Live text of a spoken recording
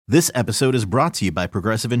This episode is brought to you by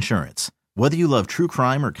Progressive Insurance. Whether you love true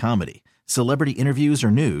crime or comedy, celebrity interviews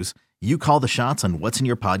or news, you call the shots on what's in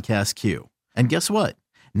your podcast queue. And guess what?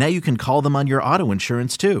 Now you can call them on your auto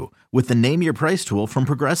insurance too with the Name Your Price tool from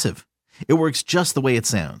Progressive. It works just the way it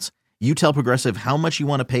sounds. You tell Progressive how much you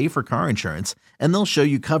want to pay for car insurance, and they'll show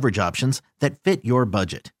you coverage options that fit your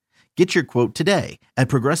budget. Get your quote today at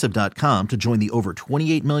Progressive.com to join the over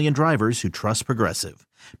 28 million drivers who trust Progressive.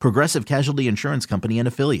 Progressive Casualty Insurance Company and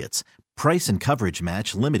Affiliates. Price and coverage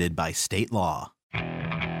match limited by state law.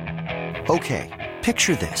 Okay,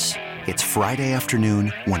 picture this. It's Friday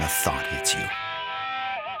afternoon when a thought hits you.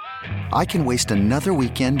 I can waste another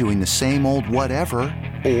weekend doing the same old whatever,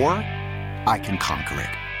 or I can conquer it.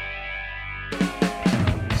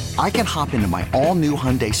 I can hop into my all-new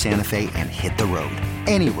Hyundai Santa Fe and hit the road.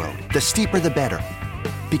 Any road. The steeper, the better.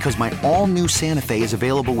 Because my all-new Santa Fe is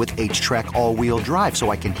available with H-Track all-wheel drive,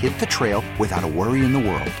 so I can hit the trail without a worry in the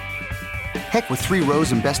world. Heck, with 3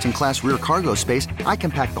 rows and best-in-class rear cargo space, I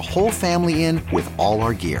can pack the whole family in with all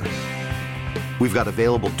our gear. We've got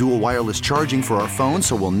available dual wireless charging for our phones,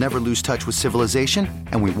 so we'll never lose touch with civilization,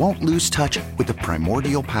 and we won't lose touch with the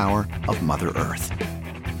primordial power of Mother Earth.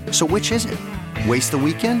 So which is it? Waste the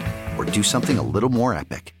weekend or do something a little more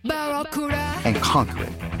epic? And conquer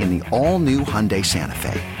it in the all-new Hyundai Santa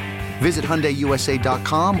Fe. Visit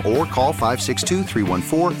HyundaiUSA.com or call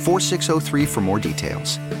 562-314-4603 for more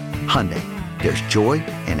details. Hyundai, there's joy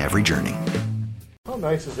in every journey. How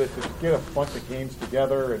nice is it to get a bunch of games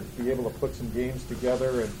together and be able to put some games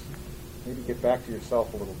together and maybe get back to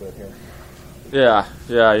yourself a little bit here? Yeah,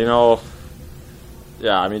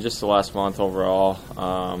 I mean, just the last month overall.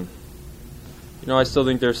 I still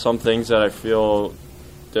think there's some things that I feel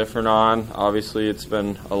different on. Obviously, it's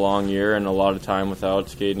been a long year and a lot of time without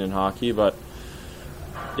skating and hockey, but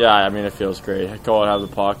yeah, I mean, it feels great. Go out, have the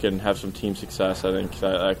puck, and have some team success. I think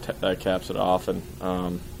that caps it off, and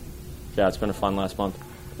it's been a fun last month.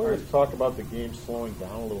 Players talk about the game slowing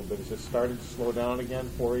down a little bit. Is it starting to slow down again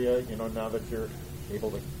for you, now that you're able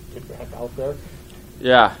to get back out there?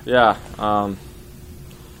 Yeah.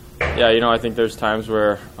 I think there's times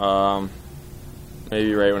where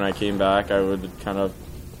maybe right when I came back, I would kind of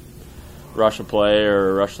rush a play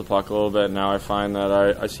or rush the puck a little bit. Now I find that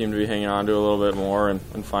I seem to be hanging on to a little bit more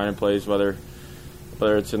and finding plays, whether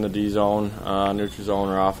it's in the D zone, neutral zone,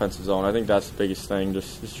 or offensive zone. I think that's the biggest thing,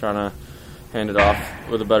 just trying to hand it off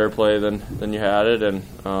with a better play than you had it and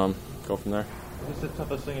go from there. Is this the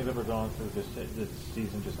toughest thing you've ever gone through this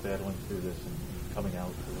season, just battling through this and coming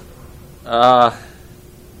out through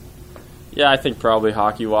it? I think probably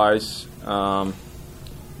hockey-wise.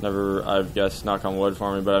 Never, I guess, knock on wood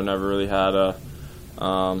for me, but I've never really had a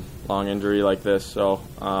long injury like this. So,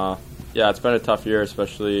 it's been a tough year,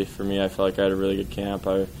 especially for me. I feel like I had a really good camp.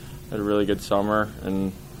 I had a really good summer,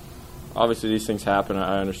 and obviously these things happen.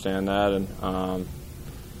 I understand that, and I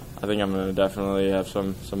think I'm going to definitely have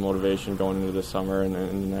some motivation going into this summer and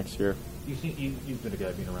into next year. You've been a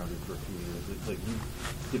guy being around it for a few years. It's like you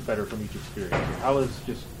get better from each experience. How is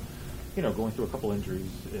just going through a couple injuries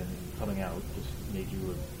and coming out just made you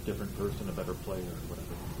a different person, a better player, or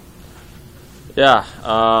whatever?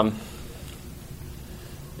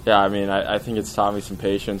 I mean, I think it's taught me some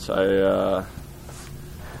patience. I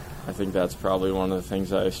think that's probably one of the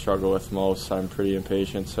things I struggle with most. I'm pretty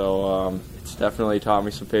impatient, so it's definitely taught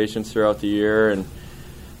me some patience throughout the year. And,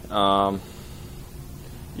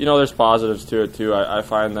 there's positives to it, too. I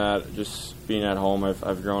find that just being at home,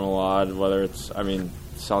 I've grown a lot, whether it's, it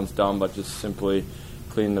sounds dumb, but just simply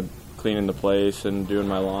cleaning the place and doing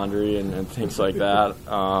my laundry and things like that.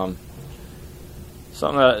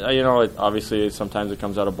 Something that, obviously sometimes it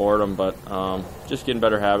comes out of boredom, but just getting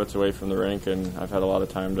better habits away from the rink, and I've had a lot of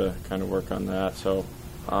time to kind of work on that. So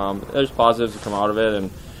there's positives that come out of it,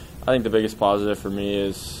 and I think the biggest positive for me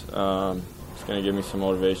is it's going to give me some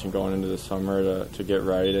motivation going into the summer to get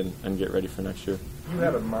right and get ready for next year. You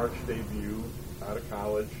had a March debut out of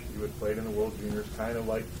college. You had played in the World Juniors, kind of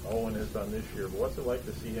like Owen has done this year. But what's it like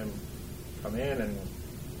to see him come in and,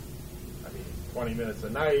 20 minutes a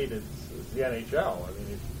night, it's the NHL.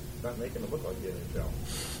 He's not making it look like the NHL.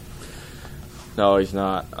 No, he's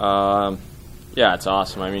not. It's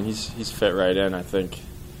awesome. He's fit right in. I think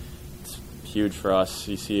it's huge for us.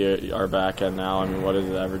 You see our back end now. What is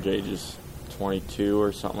the average age is 22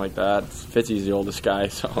 or something like that. Fitzy's the oldest guy,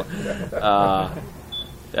 so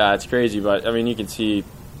it's crazy. But you can see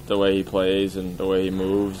the way he plays and the way he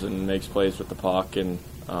moves and makes plays with the puck. And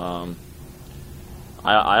I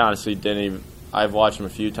honestly didn't even. I've watched him a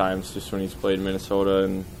few times just when he's played in Minnesota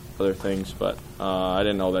and other things, but I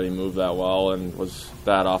didn't know that he moved that well and was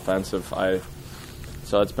that offensive.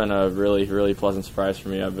 So it's been a really, really pleasant surprise for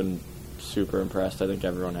me. I've been super impressed. I think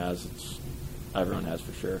everyone has. Everyone has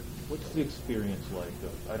for sure. What's the experience like?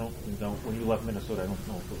 I don't know, when you left Minnesota, I don't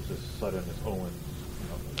know if it was as sudden as Owen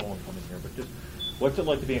coming here, but just what's it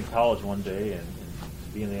like to be in college one day and to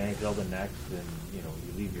be in the NHL the next, and you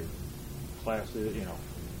leave your classes, it's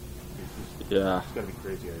got to be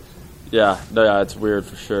crazy, I assume. Yeah, it's weird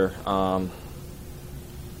for sure. I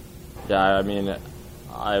mean,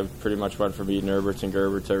 I pretty much went from eating Herberts and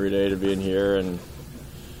Gerberts every day to being here and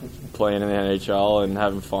playing in the NHL and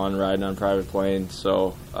having fun riding on private planes.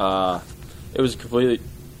 So it was a completely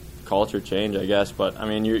culture change, I guess. But, I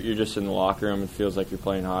mean, you're just in the locker room. It feels like you're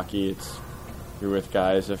playing hockey. You're with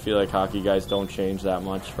guys. I feel like hockey guys don't change that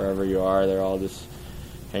much wherever you are. They're all just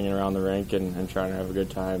hanging around the rink and trying to have a good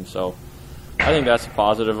time. So I think that's a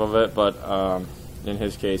positive of it. But in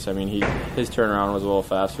his case, I mean, his turnaround was a little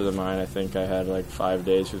faster than mine. I think I had like 5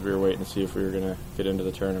 days because we were waiting to see if we were going to get into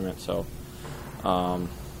the tournament. So I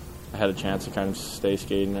had a chance to kind of stay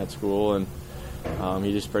skating at school, and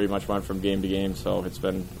he just pretty much went from game to game. So it's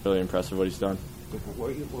been really impressive what he's done.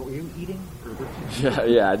 What were you eating?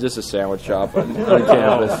 Yeah, just a sandwich shop on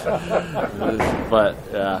campus. But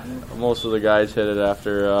yeah, most of the guys hit it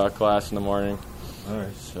after class in the morning. All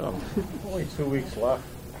right. So only 2 weeks left.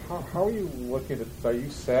 How are you looking at? Are you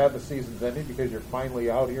sad the season's ending because you're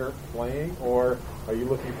finally out here playing, or are you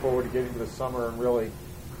looking forward to getting to the summer and really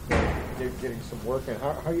getting some work in?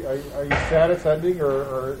 Are you sad it's ending, or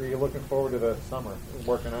are you looking forward to the summer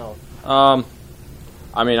working out?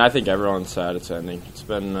 I mean, I think everyone's sad it's ending. It's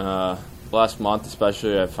been last month,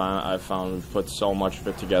 especially. I've found we've put so much of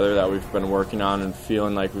it together that we've been working on and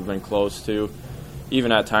feeling like we've been close to.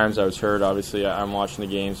 Even at times I was hurt. Obviously, I'm watching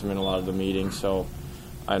the games. I'm in a lot of the meetings, so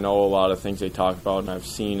I know a lot of things they talk about, and I've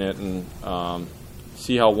seen it, and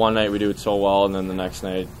see how one night we do it so well, and then the next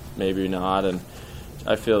night maybe not. And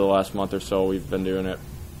I feel the last month or so we've been doing it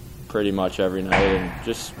pretty much every night, and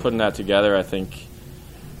just putting that together, I think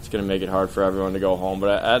it's going to make it hard for everyone to go home.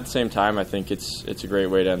 But at the same time, I think it's a great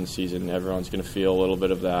way to end the season. Everyone's going to feel a little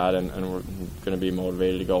bit of that, and we're going to be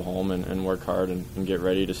motivated to go home and work hard and get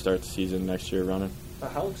ready to start the season next year running.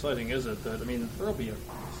 How exciting is it that, I mean, there will be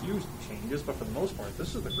huge changes, but for the most part,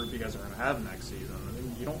 this is the group you guys are going to have next season. I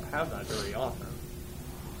mean, you don't have that very often.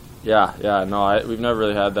 We've never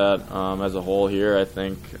really had that as a whole here. I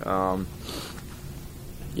think, I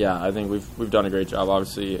think we've done a great job.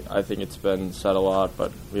 Obviously, I think it's been said a lot,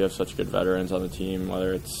 but we have such good veterans on the team,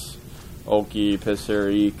 whether it's Oki,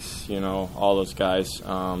 Pisser, Eeks, all those guys.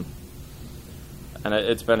 And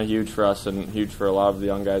it's been a huge for us and huge for a lot of the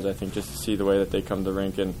young guys, I think, just to see the way that they come to the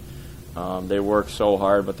rink and they work so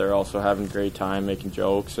hard, but they're also having a great time, making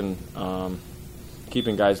jokes and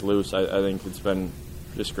keeping guys loose. I think it's been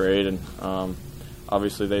just great, and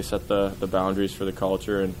obviously they set the boundaries for the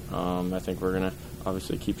culture, and I think we're going to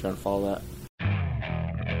obviously keep trying to follow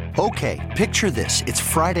that. Okay, picture this. It's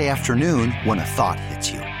Friday afternoon when a thought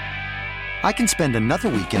hits you. I can spend another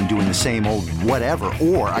weekend doing the same old whatever,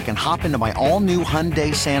 or I can hop into my all-new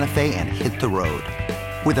Hyundai Santa Fe and hit the road.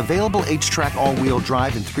 With available H-Track all-wheel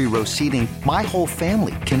drive and 3-row seating, my whole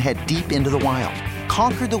family can head deep into the wild.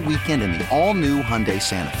 Conquer the weekend in the all-new Hyundai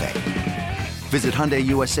Santa Fe. Visit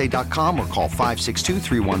HyundaiUSA.com or call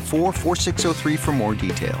 562-314-4603 for more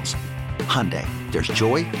details. Hyundai, there's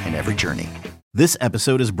joy in every journey. This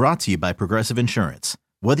episode is brought to you by Progressive Insurance.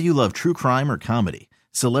 Whether you love true crime or comedy,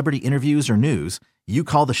 celebrity interviews or news, you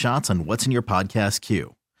call the shots on what's in your podcast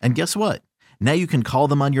queue. And guess what? Now you can call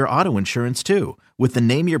them on your auto insurance too with the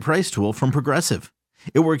Name Your Price tool from Progressive.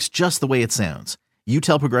 It works just the way it sounds. You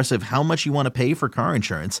tell Progressive how much you want to pay for car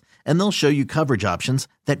insurance, and they'll show you coverage options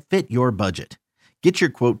that fit your budget. Get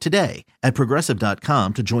your quote today at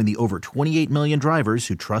Progressive.com to join the over 28 million drivers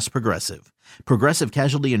who trust Progressive. Progressive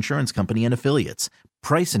Casualty Insurance Company and Affiliates.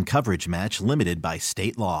 Price and coverage match limited by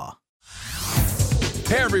state law.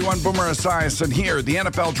 Hey everyone, Boomer Esiason here. The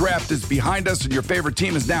NFL Draft is behind us and your favorite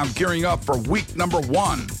team is now gearing up for week number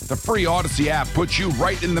 1. The free Odyssey app puts you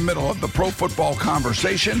right in the middle of the pro football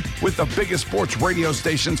conversation with the biggest sports radio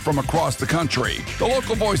stations from across the country. The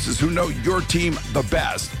local voices who know your team the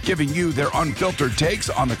best, giving you their unfiltered takes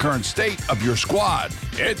on the current state of your squad.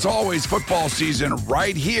 It's always football season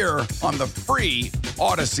right here on the free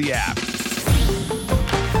Odyssey app.